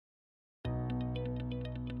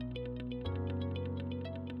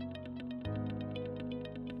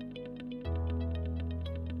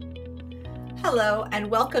Hello, and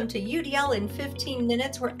welcome to UDL in 15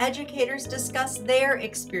 Minutes, where educators discuss their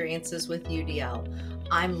experiences with UDL.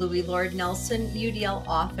 I'm Louie Lord Nelson, UDL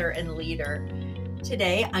author and leader.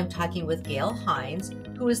 Today, I'm talking with Gayle Hines,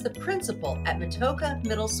 who is the principal at Matoaca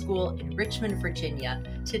Middle School in Richmond, Virginia.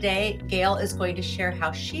 Today, Gayle is going to share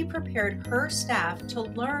how she prepared her staff to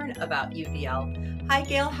learn about UDL. Hi,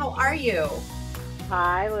 Gayle, how are you?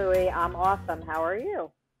 Hi, Louie. I'm awesome. How are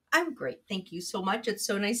you? I'm great. Thank you so much. It's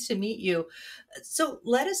so nice to meet you. So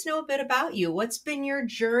let us know a bit about you. What's been your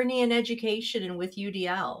journey in education and with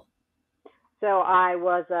UDL? So I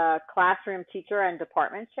was a classroom teacher and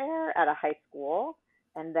department chair at a high school,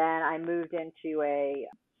 and then I moved into a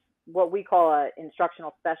what we call a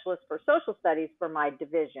instructional specialist for social studies for my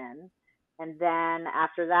division. And then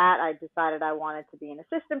after that, I decided I wanted to be an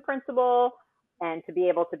assistant principal and to be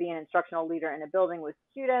able to be an instructional leader in a building with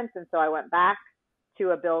students. And so I went back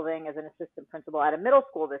to a building as an assistant principal at a middle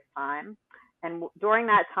school this time. And during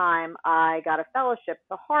that time, I got a fellowship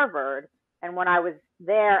to Harvard. And when I was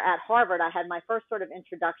there at Harvard, I had my first sort of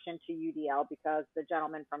introduction to UDL because the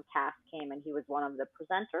gentleman from CAST came and he was one of the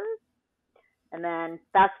presenters. And then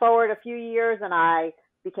fast forward a few years and I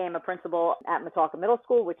became a principal at Matoaca Middle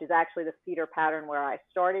School, which is actually the feeder pattern where I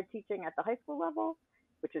started teaching at the high school level,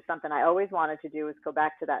 which is something I always wanted to do, is go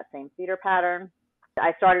back to that same feeder pattern.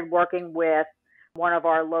 I started working with one of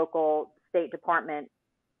our local State Department,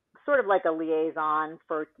 sort of like a liaison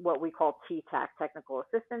for what we call TTAC, technical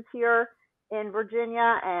assistance here in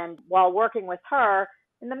Virginia. And while working with her,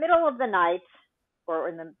 in the middle of the night or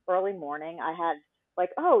in the early morning, I had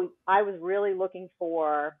I was really looking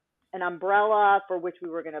for an umbrella for which we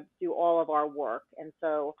were going to do all of our work. And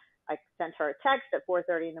so I sent her a text at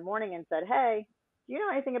 4:30 in the morning and said, "Hey, do you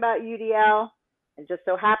know anything about UDL?" And just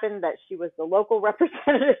so happened that she was the local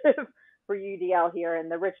representative for UDL here in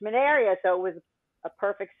the Richmond area. So it was a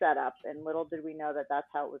perfect setup. And little did we know that that's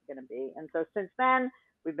how it was going to be. And so since then,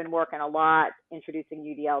 we've been working a lot, introducing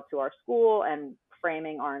UDL to our school and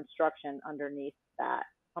framing our instruction underneath that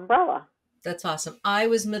umbrella. That's awesome. I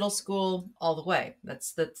was middle school all the way.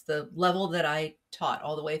 That's the level that I taught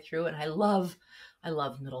all the way through, and I love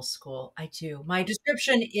middle school. I do. My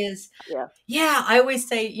description is, Yeah. yeah, I always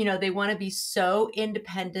say, they want to be so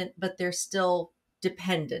independent, but they're still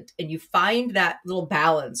dependent, and you find that little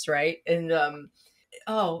balance, right? And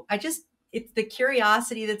it's the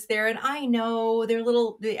curiosity that's there, and I know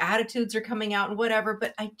the attitudes are coming out and whatever,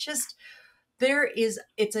 but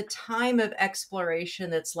it's a time of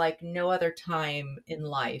exploration that's like no other time in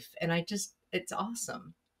life. And it's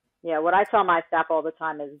awesome. Yeah. What I tell my staff all the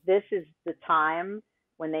time is this is the time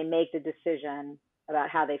when they make the decision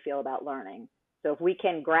about how they feel about learning. So if we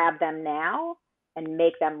can grab them now and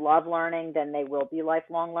make them love learning, then they will be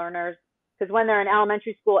lifelong learners. Because when they're in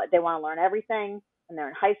elementary school, they want to learn everything. When they're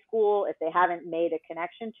in high school, if they haven't made a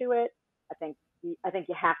connection to it, I think you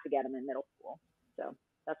have to get them in middle school. So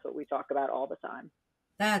that's what we talk about all the time.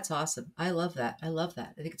 That's awesome. I love that. I love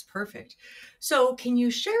that. I think it's perfect. So, can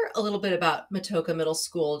you share a little bit about Matoaca Middle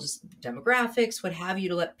School, just demographics, what have you,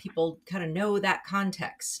 to let people kind of know that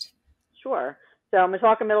context? Sure. So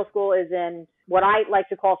Matoaca Middle School is in what I like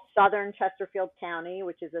to call southern Chesterfield County,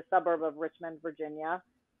 which is a suburb of Richmond, Virginia.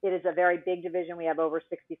 It is a very big division. We have over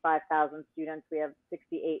 65,000 students. We have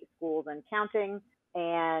 68 schools and counting.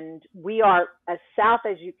 And we are as south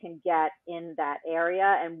as you can get in that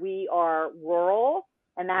area. And we are rural,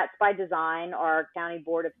 and that's by design. Our county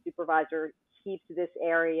board of supervisors keeps this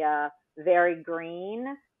area very green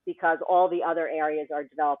because all the other areas are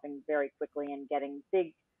developing very quickly and getting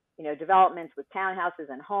big, developments with townhouses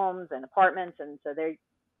and homes and apartments. And so they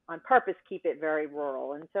on purpose keep it very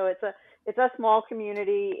rural. And so it's a small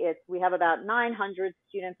community. We have about 900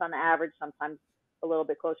 students on the average, sometimes a little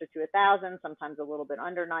bit closer to 1,000, sometimes a little bit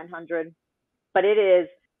under 900. But it is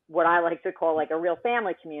what I like to call like a real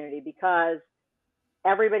family community, because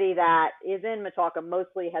everybody that is in Matoaca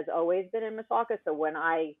mostly has always been in Matoaca. So when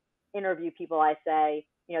I interview people, I say,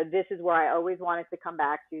 this is where I always wanted to come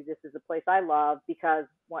back to. This is a place I love, because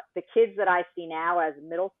the kids that I see now as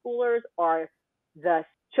middle schoolers are the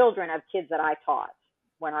children of kids that I taught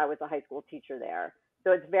when I was a high school teacher there.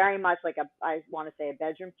 So it's very much like I want to say a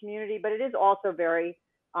bedroom community, but it is also very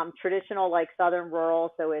traditional, like southern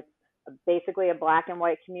rural. So it's basically a black and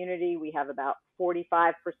white community. We have about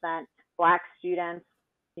 45% Black students.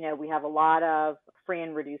 We have a lot of free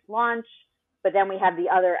and reduced lunch. But then we have the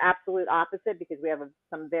other absolute opposite, because we have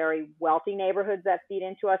some very wealthy neighborhoods that feed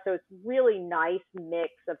into us. So it's really nice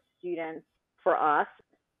mix of students for us.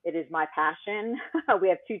 It is my passion. We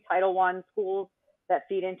have 2 Title I schools that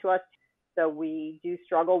feed into us. So we do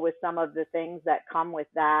struggle with some of the things that come with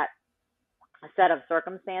that set of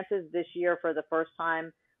circumstances. This year, for the first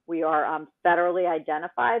time, we are federally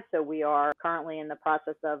identified. So we are currently in the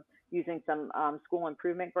process of using some school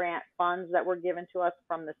improvement grant funds that were given to us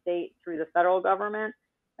from the state through the federal government.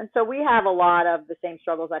 And so we have a lot of the same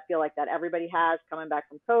struggles I feel like that everybody has coming back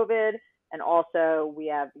from COVID. And also we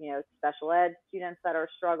have, special ed students that are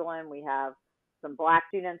struggling. We have some Black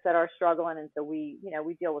students that are struggling. And so we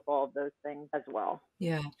deal with all of those things as well.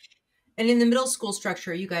 Yeah. And in the middle school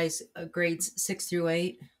structure, you guys grades 6 through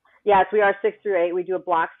 8? Yes, we are 6 through 8. We do a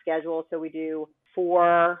block schedule. So we do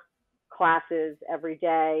 4 classes every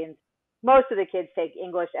day. And most of the kids take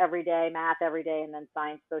English every day, math every day, and then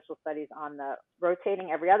science, social studies on the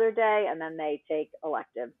rotating every other day. And then they take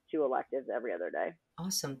electives, 2 electives every other day.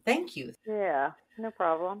 Awesome. Thank you. Yeah, no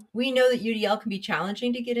problem. We know that UDL can be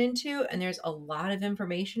challenging to get into, and there's a lot of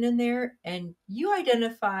information in there. And you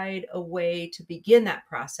identified a way to begin that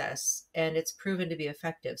process, and it's proven to be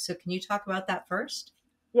effective. So can you talk about that first?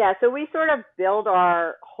 Yeah, so we sort of build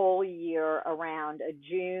our whole year around a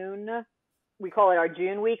June. We call it our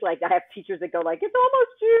June week. Like, I have teachers that go like, it's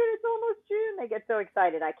almost June, it's almost June. They get so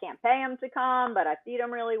excited. I can't pay them to come, but I feed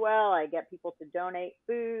them really well. I get people to donate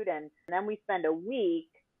food. And then we spend a week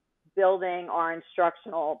building our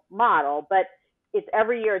instructional model. But it's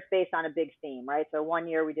every year it's based on a big theme, right? So one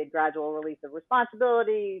year we did gradual release of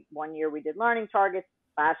responsibility. One year we did learning targets.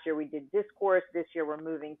 Last year we did discourse. This year we're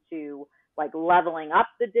moving to like leveling up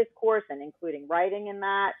the discourse and including writing in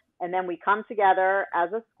that. And then we come together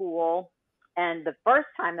as a school. And the first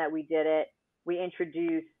time that we did it, we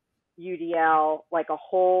introduced UDL like a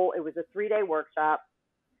whole, it was a 3-day workshop.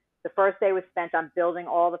 The first day was spent on building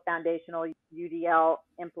all the foundational UDL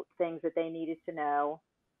things that they needed to know,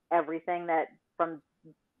 everything that from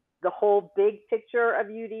the whole big picture of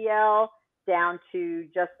UDL down to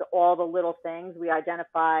just all the little things. We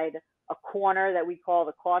identified a corner that we call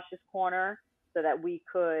the cautious corner so that we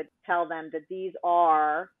could tell them that these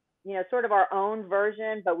are, sort of our own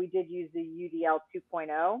version, but we did use the UDL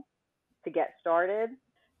 2.0 to get started.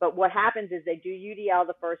 But what happens is they do UDL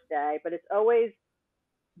the first day, but it's always,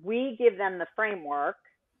 we give them the framework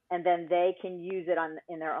and then they can use it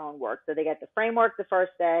in their own work. So they get the framework the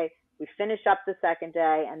first day, we finish up the second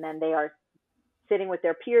day, and then they are sitting with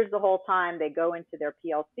their peers the whole time. They go into their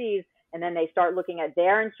PLCs, and then they start looking at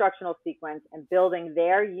their instructional sequence and building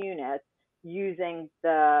their units using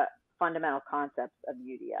the fundamental concepts of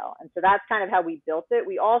UDL. And so that's kind of how we built it.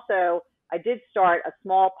 I did start a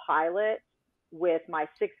small pilot with my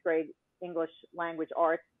 6th grade English language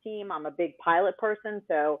arts team. I'm a big pilot person.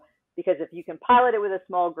 So because if you can pilot it with a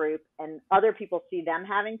small group and other people see them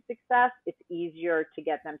having success, it's easier to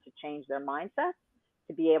get them to change their mindset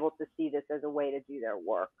to be able to see this as a way to do their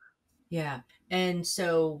work. Yeah. And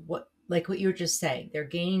so what you were just saying, they're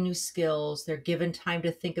gaining new skills, they're given time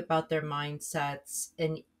to think about their mindsets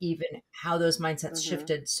and even how those mindsets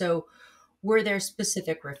shifted. So were there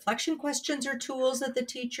specific reflection questions or tools that the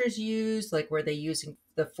teachers used? Like, were they using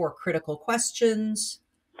the 4 critical questions?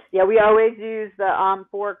 Yeah, we always use the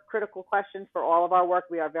 4 critical questions for all of our work.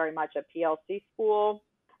 We are very much a PLC school.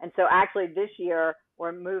 And so actually this year,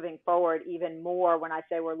 we're moving forward even more. When I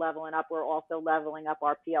say we're leveling up, we're also leveling up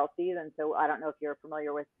our PLCs. And so I don't know if you're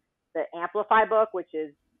familiar with the Amplify book, which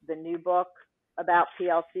is the new book about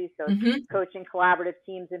PLCs. So coaching collaborative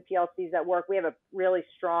teams and PLCs at work. We have a really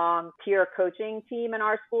strong peer coaching team in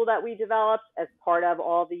our school that we developed as part of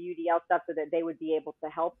all the UDL stuff so that they would be able to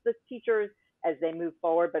help the teachers as they move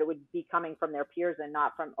forward, but it would be coming from their peers and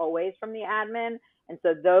not always from the admin. And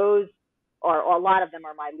so those are, a lot of them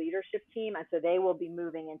are my leadership team. And so they will be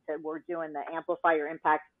moving into, we're doing the Amplify Your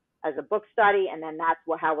Impact as a book study. And then that's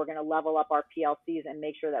how we're going to level up our PLCs and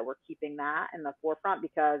make sure that we're keeping that in the forefront,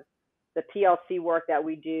 because the PLC work that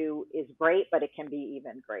we do is great, but it can be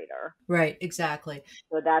even greater. Right, exactly.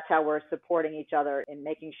 So that's how we're supporting each other in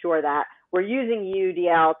making sure that we're using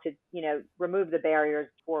UDL to, remove the barriers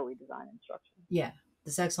before we design instruction. Yeah,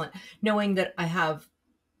 that's excellent. Knowing that I have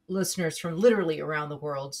listeners from literally around the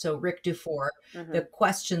world. So Rick Dufour, the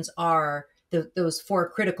questions are, those 4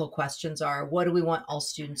 critical questions are, what do we want all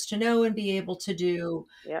students to know and be able to do?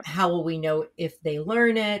 Yep. How will we know if they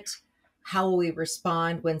learn it? How will we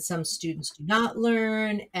respond when some students do not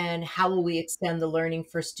learn? And how will we extend the learning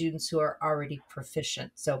for students who are already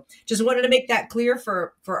proficient? So just wanted to make that clear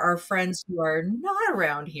for our friends who are not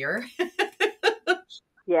around here.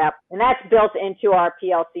 Yeah, and that's built into our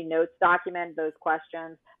PLC notes document, those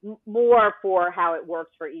questions, more for how it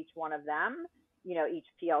works for each one of them, each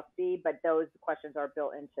PLC, but those questions are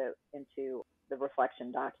built into the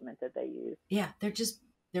reflection document that they use. Yeah,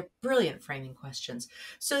 they're brilliant framing questions.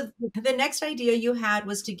 So the next idea you had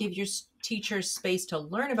was to give your teachers space to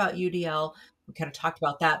learn about UDL, We kind of talked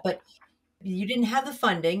about that, but you didn't have the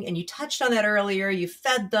funding, and you touched on that earlier. You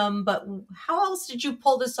fed them, but how else did you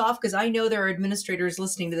pull this off? Because I know there are administrators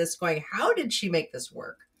listening to this going, how did she make this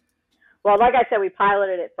work? Well, like I said, we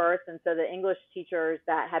piloted it first. And so the English teachers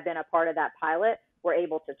that had been a part of that pilot were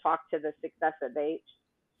able to talk to the success that they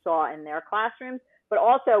saw in their classrooms. But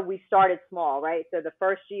also, we started small, right? So the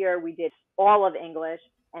first year, we did all of English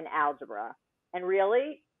and algebra. And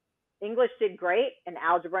really, English did great and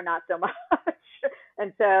algebra not so much.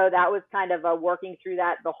 And so that was kind of a working through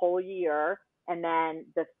that the whole year. And then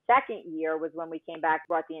the second year was when we came back,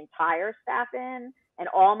 brought the entire staff in, and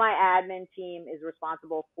all my admin team is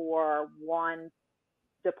responsible for one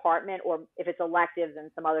department, or if it's electives and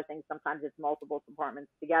some other things, sometimes it's multiple departments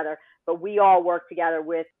together. But we all work together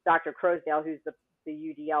with Dr. Crosdale, who's the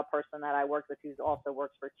UDL person that I worked with, who also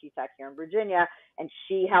works for TTEC here in Virginia. And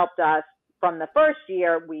she helped us from the first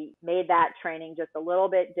year. We made that training just a little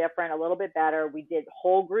bit different, a little bit better. We did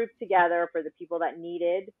whole groups together for the people that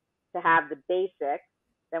needed to have the basics.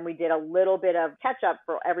 Then we did a little bit of catch up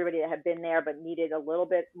for everybody that had been there but needed a little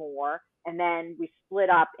bit more. And then we split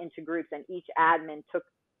up into groups, and each admin took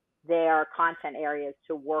their content areas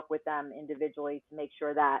to work with them individually to make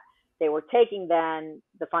sure that they were taking then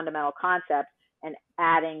the fundamental concepts and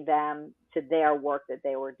adding them to their work that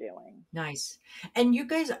they were doing. Nice. And you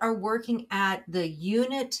guys are working at the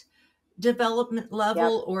unit development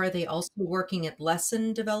level, Yep. or are they also working at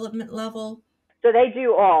lesson development level? So they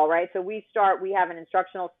do all, right? So we have an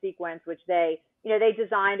instructional sequence, which they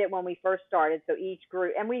designed it when we first started. So each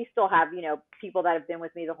group, and we still have, people that have been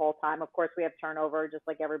with me the whole time. Of course, we have turnover just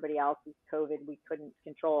like everybody else. With COVID, we couldn't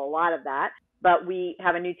control a lot of that. But we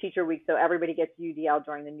have a new teacher week. So everybody gets UDL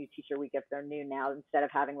during the new teacher week if they're new now, instead of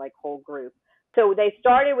having like whole groups. So they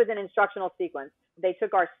started with an instructional sequence. They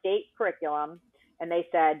took our state curriculum and they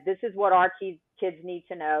said, this is what our kids need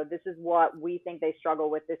to know. This is what we think they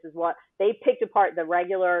struggle with. This is what they picked apart the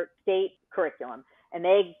regular state curriculum, and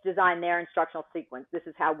they designed their instructional sequence. This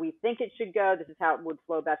is how we think it should go. This is how it would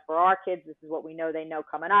flow best for our kids. This is what we know they know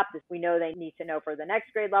coming up. This we know they need to know for the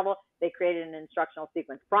next grade level. They created an instructional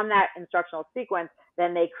sequence. From that instructional sequence,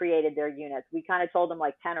 then they created their units. We kind of told them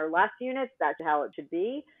like 10 or less units. That's how it should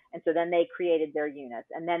be. And so then they created their units,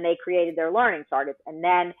 and then they created their learning targets. And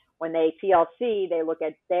then when they PLC,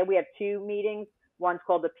 we have two meetings. One's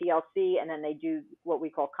called the PLC, and then they do what we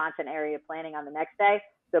call content area planning on the next day.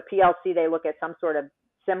 So PLC, they look at some sort of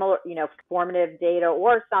similar, formative data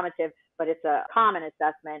or summative, but it's a common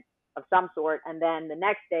assessment of some sort. And then the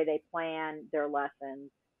next day they plan their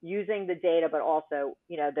lessons using the data, but also,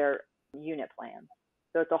 their unit plans.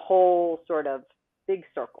 So it's a whole sort of big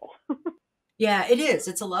circle. Yeah, it is.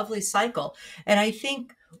 It's a lovely cycle. And I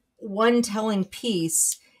think one telling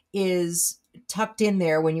piece is tucked in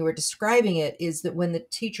there when you were describing it is that when the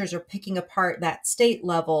teachers are picking apart that state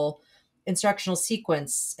level instructional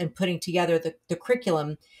sequence and putting together the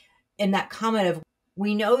curriculum, and that comment of,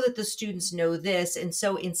 we know that the students know this. And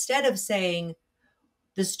so instead of saying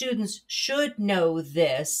the students should know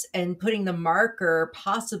this and putting the marker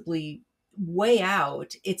possibly way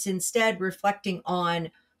out, it's instead reflecting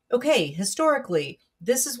on, okay, historically,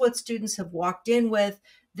 this is what students have walked in with.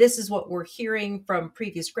 This is what we're hearing from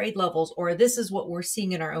previous grade levels, or this is what we're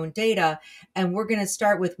seeing in our own data. And we're going to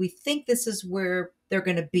start with, we think this is where they're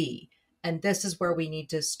going to be, and this is where we need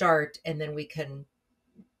to start. And then we can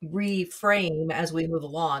reframe as we move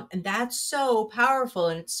along. And that's so powerful,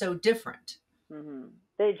 and it's so different. Mm-hmm.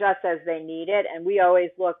 They adjust as they need it. And we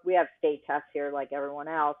always we have state tests here like everyone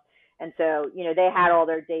else. And so, they had all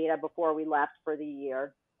their data before we left for the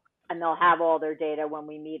year, and they'll have all their data when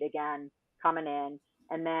we meet again coming in.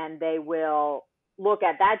 And then they will look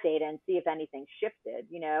at that data and see if anything shifted.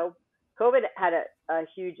 COVID had a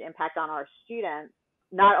huge impact on our students,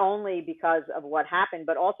 not only because of what happened,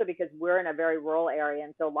 but also because we're in a very rural area.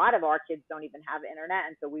 And so a lot of our kids don't even have internet.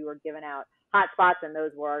 And so we were giving out hotspots, and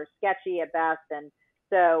those were sketchy at best. And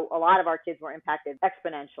so a lot of our kids were impacted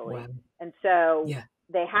exponentially. Wow. And so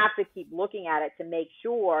they have to keep looking at it to make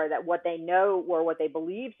sure that what they know or what they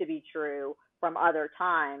believe to be true from other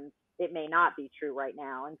times, it may not be true right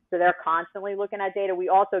now. And so they're constantly looking at data. We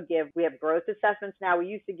have growth assessments now. We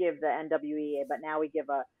used to give the NWEA, but now we give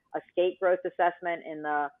a state growth assessment in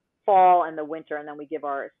the fall and the winter, and then we give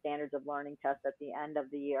our standards of learning test at the end of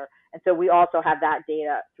the year. And so we also have that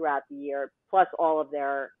data throughout the year, plus all of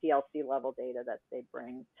their PLC level data that they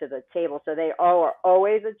bring to the table. So they are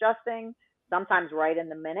always adjusting, sometimes right in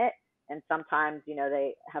the minute, and sometimes,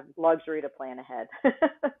 they have luxury to plan ahead,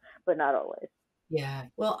 but not always. Yeah.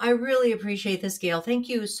 Well, I really appreciate this, Gayle. Thank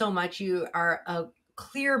you so much. You are a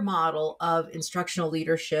clear model of instructional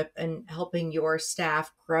leadership and helping your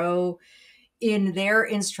staff grow in their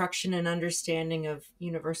instruction and understanding of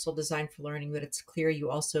universal design for learning, that it's clear you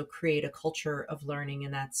also create a culture of learning,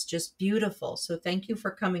 and that's just beautiful. So thank you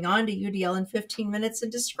for coming on to UDL in 15 minutes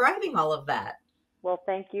and describing all of that. Well,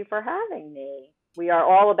 thank you for having me. We are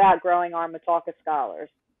all about growing our Matoaca scholars.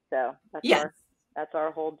 So that's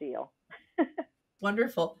our whole deal.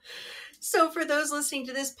 Wonderful. So for those listening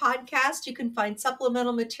to this podcast, you can find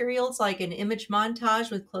supplemental materials like an image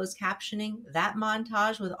montage with closed captioning, that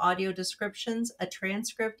montage with audio descriptions, a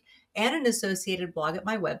transcript, and an associated blog at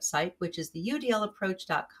my website, which is the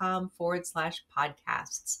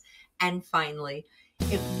udlapproach.com/podcasts. And finally,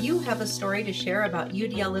 if you have a story to share about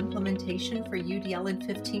UDL implementation for UDL in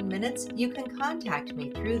 15 minutes, you can contact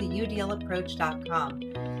me through the udlapproach.com.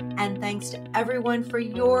 And thanks to everyone for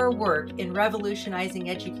your work in revolutionizing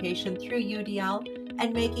education through UDL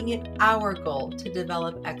and making it our goal to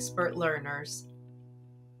develop expert learners.